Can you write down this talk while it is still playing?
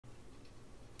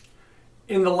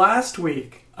In the last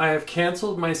week, I have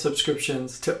canceled my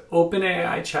subscriptions to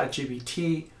OpenAI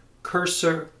ChatGPT,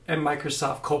 Cursor, and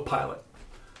Microsoft Copilot.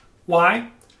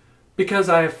 Why? Because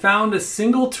I have found a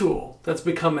single tool that's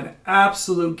become an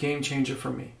absolute game changer for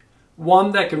me.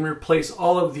 One that can replace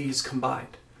all of these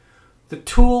combined. The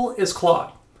tool is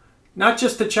Claude. Not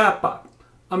just the chatbot.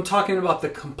 I'm talking about the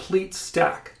complete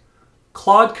stack.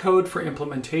 Claude Code for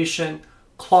implementation,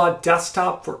 Claude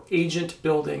Desktop for agent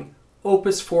building,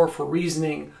 Opus 4 for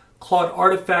reasoning, Claude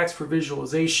Artifacts for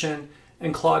visualization,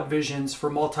 and Claude Visions for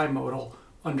multimodal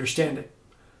understanding.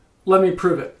 Let me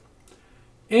prove it.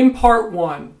 In part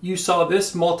 1, you saw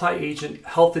this multi-agent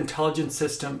health intelligence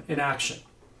system in action.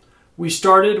 We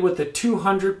started with a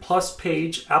 200+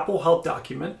 page Apple Health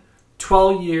document,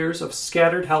 12 years of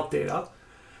scattered health data,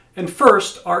 and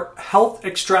first, our health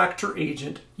extractor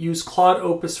agent used Claude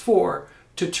Opus 4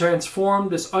 to transform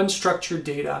this unstructured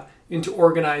data into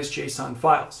organized JSON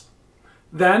files.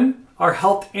 Then, our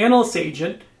health analyst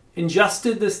agent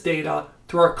ingested this data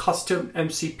through our custom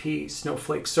MCP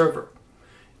Snowflake server.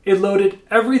 It loaded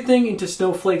everything into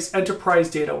Snowflake's enterprise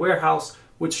data warehouse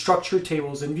with structured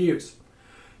tables and views.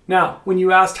 Now, when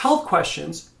you asked health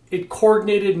questions, it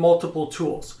coordinated multiple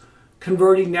tools,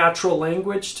 converting natural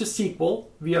language to SQL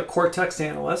via Cortex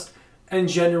Analyst and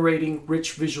generating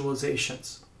rich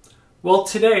visualizations. Well,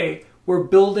 today, we're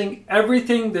building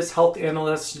everything this health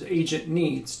analyst agent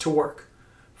needs to work.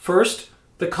 First,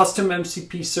 the custom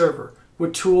MCP server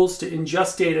with tools to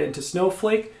ingest data into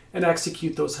Snowflake and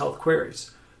execute those health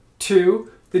queries.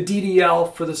 2, the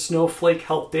DDL for the Snowflake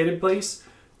health database.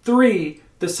 3,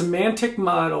 the semantic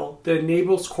model that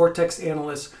enables Cortex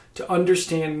Analyst to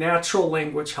understand natural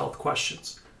language health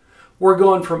questions. We're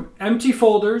going from empty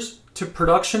folders to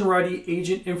production-ready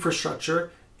agent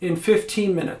infrastructure in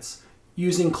 15 minutes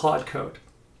using Claude Code.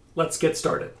 Let's get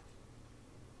started.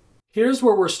 Here's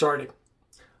where we're starting.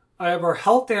 I have our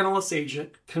health analyst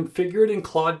agent configured in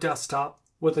Claude Desktop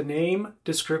with a name,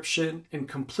 description, and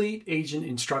complete agent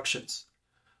instructions.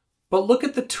 But look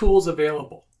at the tools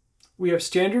available. We have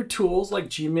standard tools like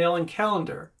Gmail and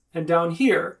Calendar, and down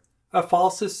here, a file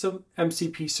system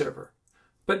MCP server.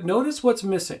 But notice what's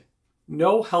missing.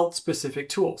 No health-specific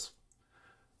tools.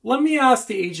 Let me ask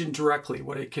the agent directly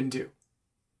what it can do.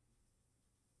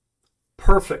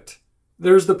 Perfect.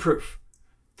 There's the proof.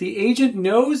 The agent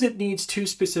knows it needs 2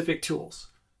 specific tools,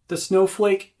 the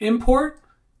Snowflake import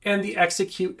and the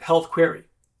execute health query,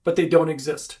 but they don't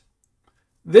exist.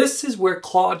 This is where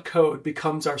Claude Code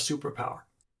becomes our superpower.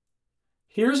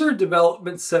 Here's our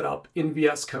development setup in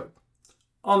VS Code.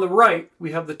 On the right,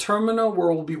 we have the terminal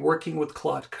where we'll be working with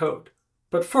Claude Code.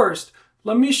 But first,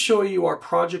 let me show you our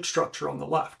project structure on the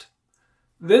left.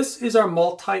 This is our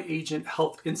multi-agent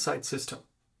health insight system.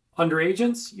 Under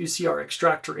agents, you see our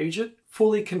extractor agent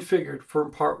fully configured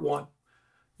from part 1.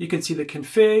 You can see the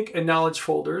config and knowledge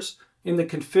folders. In the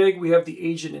config, we have the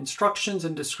agent instructions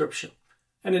and description.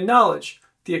 And in knowledge,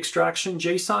 the extraction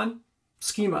JSON,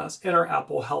 schemas, and our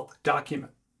Apple Health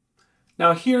document.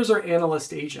 Now here's our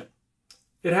analyst agent.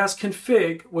 It has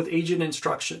config with agent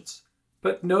instructions,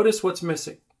 but notice what's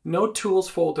missing. No tools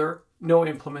folder, no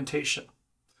implementation.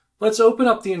 Let's open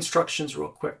up the instructions real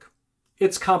quick.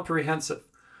 It's comprehensive.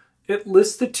 It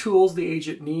lists the tools the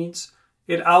agent needs.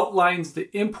 It outlines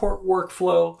the import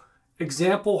workflow,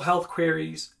 example health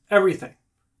queries, everything.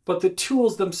 But the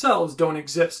tools themselves don't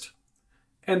exist.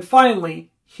 And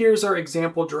finally, here's our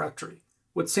example directory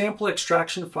with sample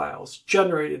extraction files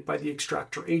generated by the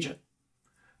extractor agent.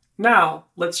 Now,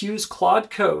 let's use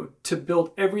Claude Code to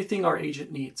build everything our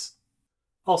agent needs.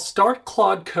 I'll start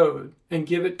Claude Code and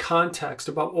give it context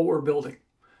about what we're building.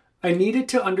 I needed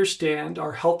to understand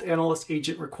our health analyst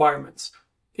agent requirements,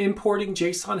 importing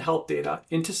JSON health data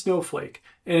into Snowflake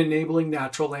and enabling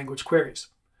natural language queries.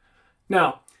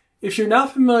 Now, if you're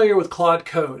not familiar with Claude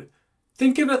Code,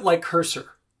 think of it like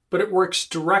Cursor, but it works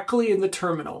directly in the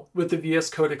terminal with the VS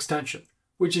Code extension,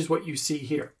 which is what you see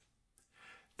here.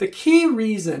 The key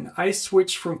reason I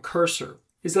switched from Cursor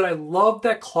is that I love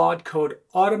that Claude Code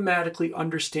automatically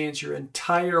understands your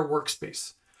entire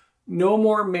workspace. No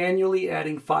more manually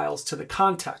adding files to the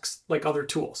context like other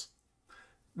tools.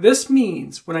 This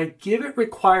means when I give it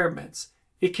requirements,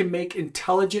 it can make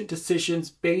intelligent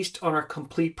decisions based on our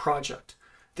complete project.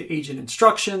 The agent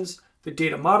instructions, the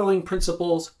data modeling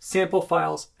principles, sample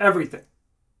files, everything.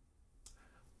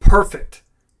 Perfect.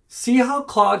 See how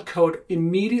Claude Code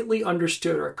immediately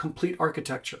understood our complete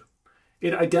architecture.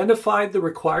 It identified the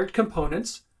required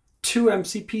components, 2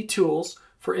 MCP tools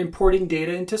for importing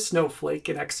data into Snowflake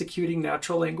and executing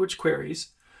natural language queries,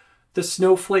 the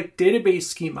Snowflake database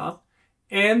schema,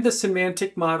 and the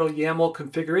semantic model YAML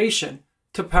configuration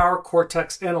to power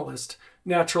Cortex Analyst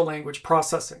natural language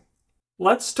processing.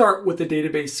 Let's start with the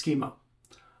database schema.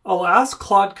 I'll ask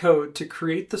Claude Code to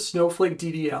create the Snowflake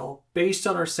DDL based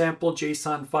on our sample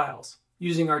JSON files,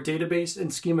 using our database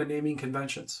and schema naming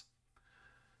conventions.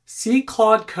 See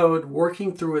Claude Code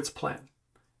working through its plan,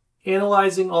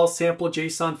 analyzing all sample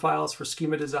JSON files for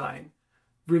schema design,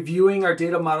 reviewing our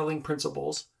data modeling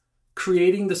principles,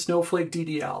 creating the Snowflake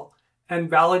DDL, and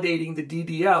validating the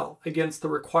DDL against the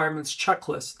requirements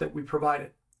checklist that we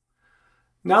provided.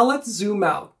 Now let's zoom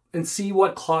out and see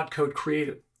what Claude Code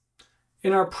created.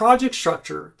 In our project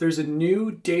structure, there's a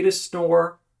new data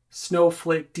store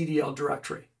Snowflake DDL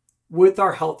directory with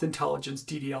our Health Intelligence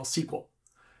DDL SQL.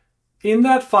 In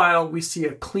that file, we see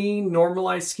a clean,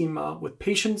 normalized schema with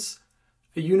patients,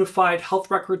 a unified health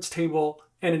records table,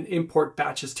 and an import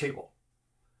batches table.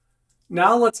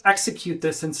 Now let's execute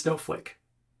this in Snowflake.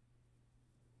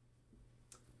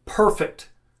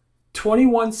 Perfect.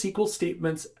 21 SQL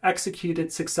statements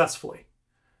executed successfully.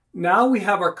 Now we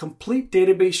have our complete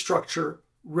database structure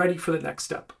ready for the next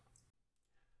step.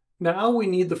 Now we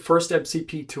need the first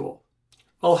MCP tool.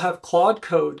 I'll have Claude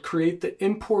Code create the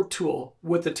import tool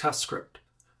with the test script.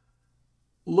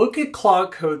 Look at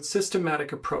Claude Code's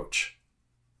systematic approach.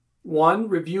 1.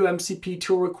 Review MCP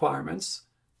tool requirements.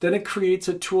 Then it creates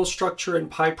a tool structure in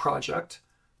PyProject.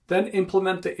 Then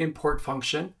implement the import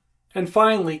function. And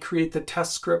finally, create the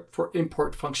test script for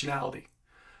import functionality.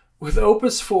 With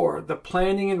Opus 4, the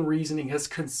planning and reasoning has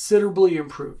considerably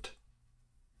improved.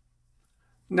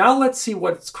 Now let's see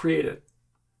what it's created.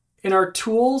 In our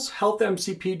Tools Health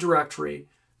MCP directory,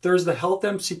 there's the Health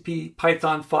MCP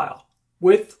Python file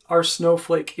with our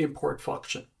Snowflake import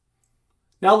function.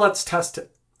 Now let's test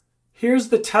it. Here's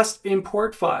the test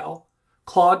import file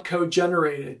Claude Code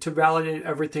generated to validate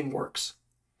everything works.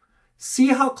 See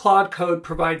how Claude Code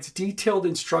provides detailed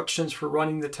instructions for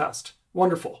running the test.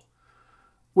 Wonderful.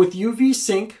 With UV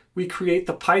Sync, we create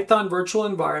the Python virtual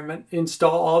environment,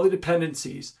 install all the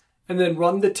dependencies, and then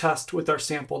run the test with our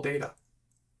sample data.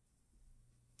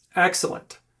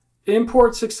 Excellent.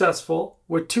 Import successful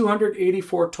with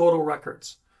 284 total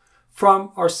records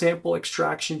from our sample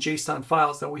extraction JSON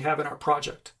files that we have in our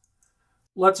project.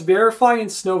 Let's verify in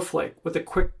Snowflake with a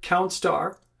quick count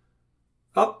star.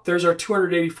 There's our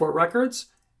 284 records,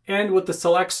 and with the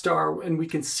select star, and we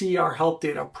can see our health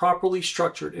data properly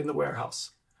structured in the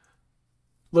warehouse.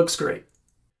 Looks great.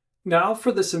 Now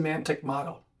for the semantic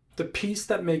model, the piece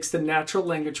that makes the natural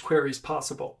language queries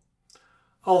possible.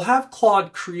 I'll have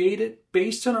Claude create it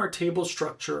based on our table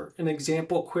structure and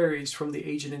example queries from the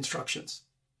agent instructions.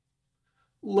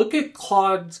 Look at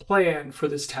Claude's plan for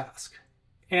this task.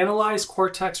 Analyze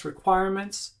Cortex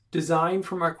requirements, design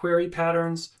from our query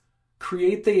patterns,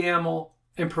 create the YAML,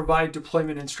 and provide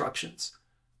deployment instructions.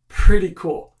 Pretty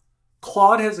cool.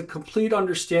 Claude has a complete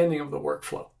understanding of the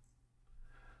workflow.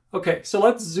 Okay, so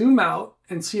let's zoom out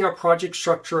and see our project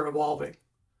structure evolving.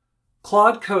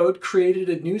 Claude Code created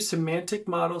a new semantic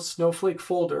model Snowflake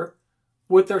folder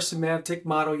with our semantic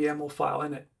model YAML file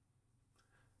in it.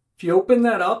 If you open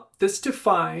that up, this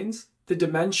defines the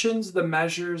dimensions, the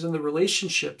measures, and the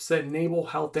relationships that enable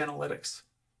health analytics.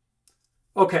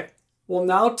 Okay, we'll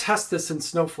now test this in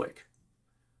Snowflake.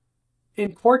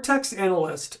 In Cortex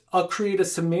Analyst, I'll create a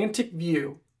semantic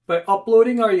view by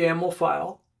uploading our YAML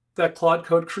file that Claude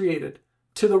Code created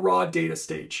to the raw data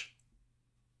stage.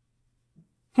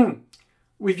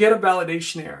 We get a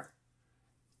validation error.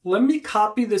 Let me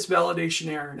copy this validation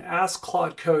error and ask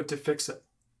Claude Code to fix it.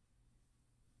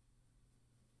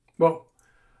 Whoa,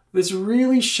 this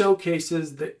really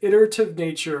showcases the iterative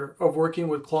nature of working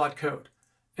with Claude Code.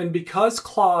 And because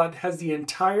Claude has the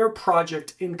entire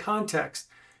project in context,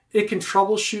 it can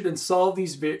troubleshoot and solve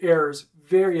these errors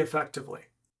very effectively.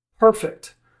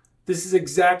 Perfect. This is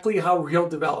exactly how real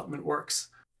development works.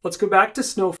 Let's go back to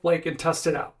Snowflake and test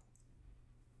it out.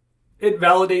 It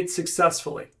validates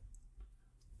successfully.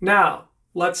 Now,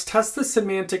 let's test the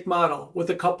semantic model with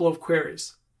a couple of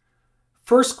queries.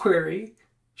 First query,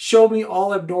 show me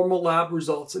all abnormal lab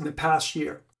results in the past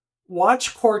year.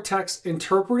 Watch Cortex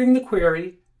interpreting the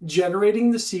query,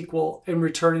 generating the SQL, and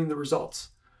returning the results.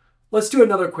 Let's do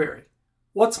another query.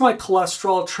 What's my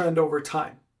cholesterol trend over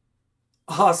time?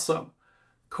 Awesome.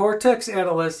 Cortex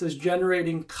Analyst is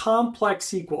generating complex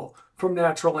SQL from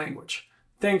natural language,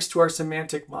 thanks to our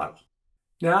semantic model.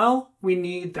 Now we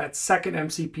need that second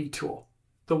MCP tool,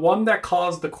 the one that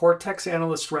calls the Cortex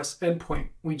Analyst REST endpoint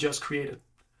we just created.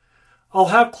 I'll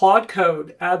have Claude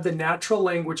Code add the natural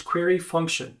language query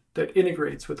function that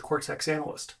integrates with Cortex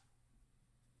Analyst.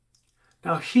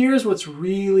 Now here's what's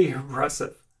really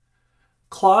impressive.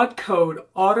 Claude Code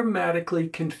automatically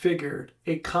configured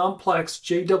a complex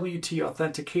JWT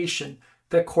authentication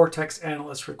that Cortex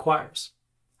Analyst requires.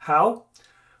 How?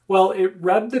 Well, it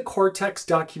read the Cortex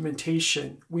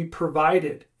documentation we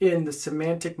provided in the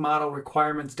Semantic Model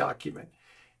Requirements document.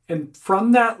 And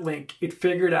from that link, it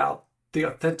figured out the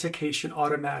authentication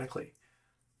automatically.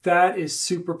 That is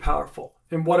super powerful,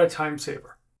 and what a time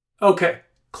saver. Okay,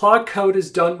 Claude Code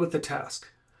is done with the task.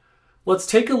 Let's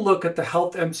take a look at the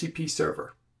Health MCP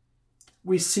server.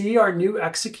 We see our new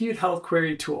Execute Health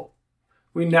Query tool.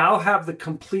 We now have the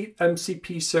complete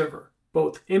MCP server,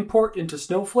 both import into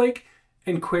Snowflake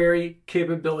and query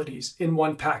capabilities in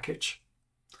one package.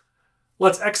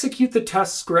 Let's execute the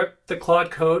test script that Claude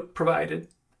Code provided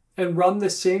and run the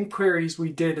same queries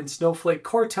we did in Snowflake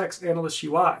Cortex Analyst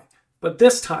UI, but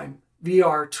this time via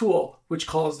our tool, which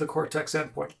calls the Cortex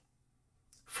endpoint.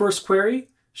 First query,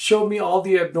 show me all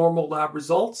the abnormal lab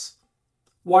results.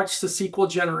 Watch the SQL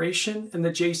generation and the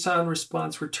JSON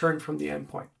response returned from the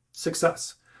endpoint.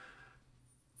 Success.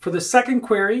 For the second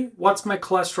query, what's my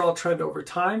cholesterol trend over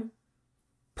time?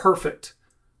 Perfect.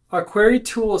 Our query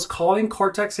tool is calling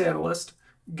Cortex Analyst,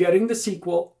 getting the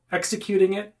SQL,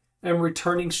 executing it, and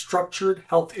returning structured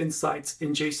health insights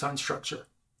in JSON structure.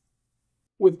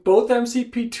 With both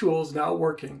MCP tools now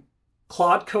working,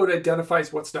 Claude Code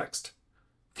identifies what's next.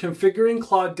 Configuring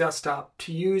Claude Desktop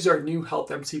to use our new Health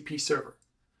MCP server.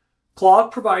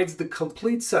 Claude provides the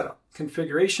complete setup,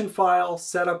 configuration file,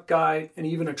 setup guide, and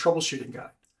even a troubleshooting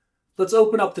guide. Let's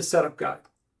open up the setup guide.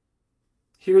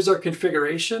 Here's our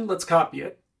configuration. Let's copy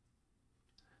it.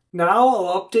 Now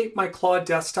I'll update my Claude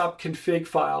Desktop config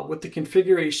file with the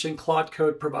configuration Claude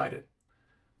Code provided.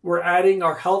 We're adding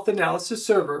our health analysis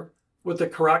server with the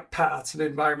correct paths and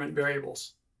environment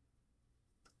variables.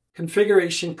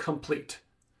 Configuration complete.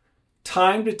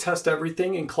 Time to test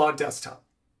everything in Claude Desktop.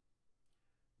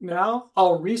 Now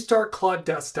I'll restart Claude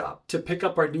Desktop to pick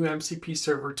up our new MCP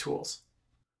server tools.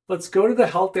 Let's go to the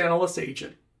Health Analyst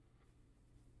agent.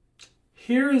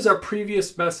 Here is our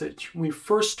previous message when we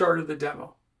first started the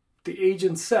demo. The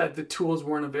agent said the tools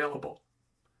weren't available.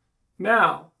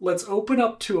 Now let's open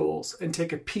up tools and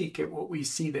take a peek at what we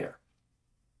see there.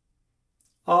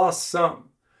 Awesome.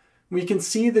 We can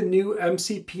see the new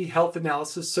MCP Health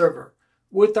Analysis server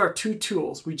with our two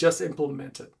tools we just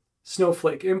implemented,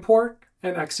 Snowflake Import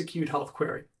and Execute Health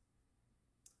Query.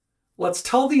 Let's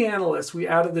tell the analyst we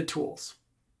added the tools.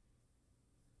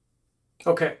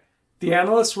 Okay, the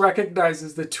analyst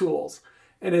recognizes the tools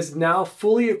and is now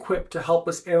fully equipped to help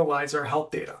us analyze our health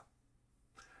data.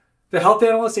 The Health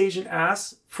Analyst agent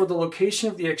asks for the location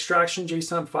of the extraction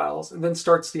JSON files and then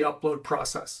starts the upload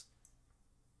process.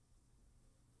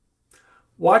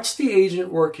 Watch the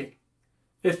agent working.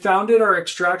 It founded our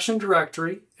extraction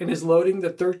directory and is loading the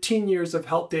 13 years of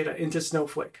health data into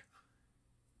Snowflake.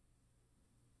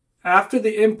 After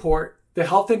the import, the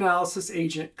Health Analysis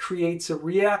agent creates a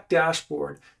React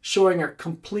dashboard showing our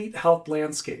complete health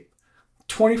landscape,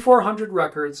 2,400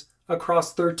 records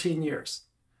across 13 years.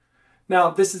 Now,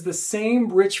 this is the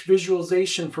same rich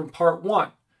visualization from part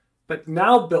 1, but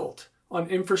now built on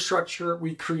infrastructure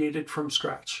we created from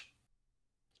scratch.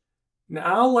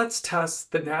 Now let's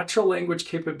test the natural language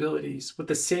capabilities with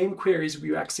the same queries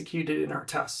we executed in our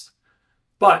test,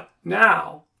 but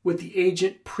now with the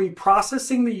agent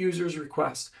pre-processing the user's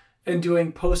request and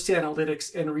doing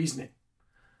post-analytics and reasoning.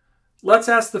 Let's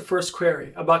ask the first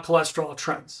query about cholesterol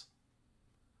trends.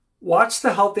 Watch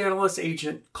the Health Analyst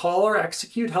agent call our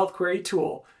Execute Health Query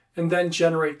tool and then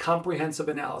generate comprehensive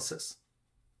analysis.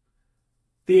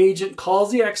 The agent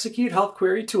calls the Execute Health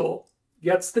Query tool,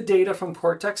 gets the data from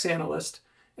Cortex Analyst,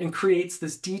 and creates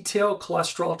this detailed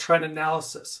cholesterol trend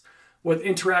analysis with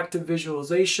interactive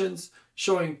visualizations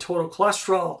showing total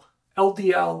cholesterol,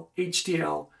 LDL,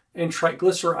 HDL, and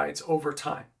triglycerides over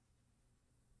time.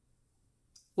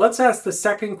 Let's ask the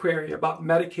second query about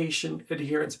medication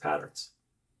adherence patterns.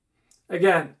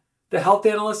 Again, the Health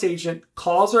Analyst agent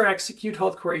calls our Execute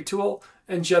Health Query tool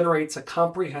and generates a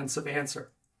comprehensive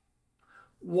answer.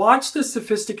 Watch the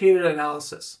sophisticated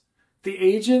analysis. The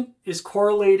agent is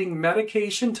correlating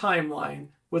medication timeline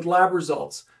with lab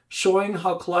results, showing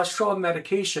how cholesterol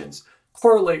medications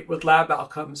correlate with lab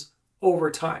outcomes over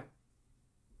time.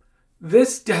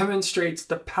 This demonstrates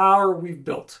the power we've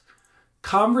built.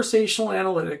 Conversational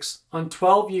analytics on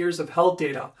 12 years of health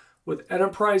data with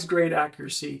enterprise-grade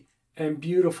accuracy and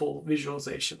beautiful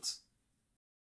visualizations.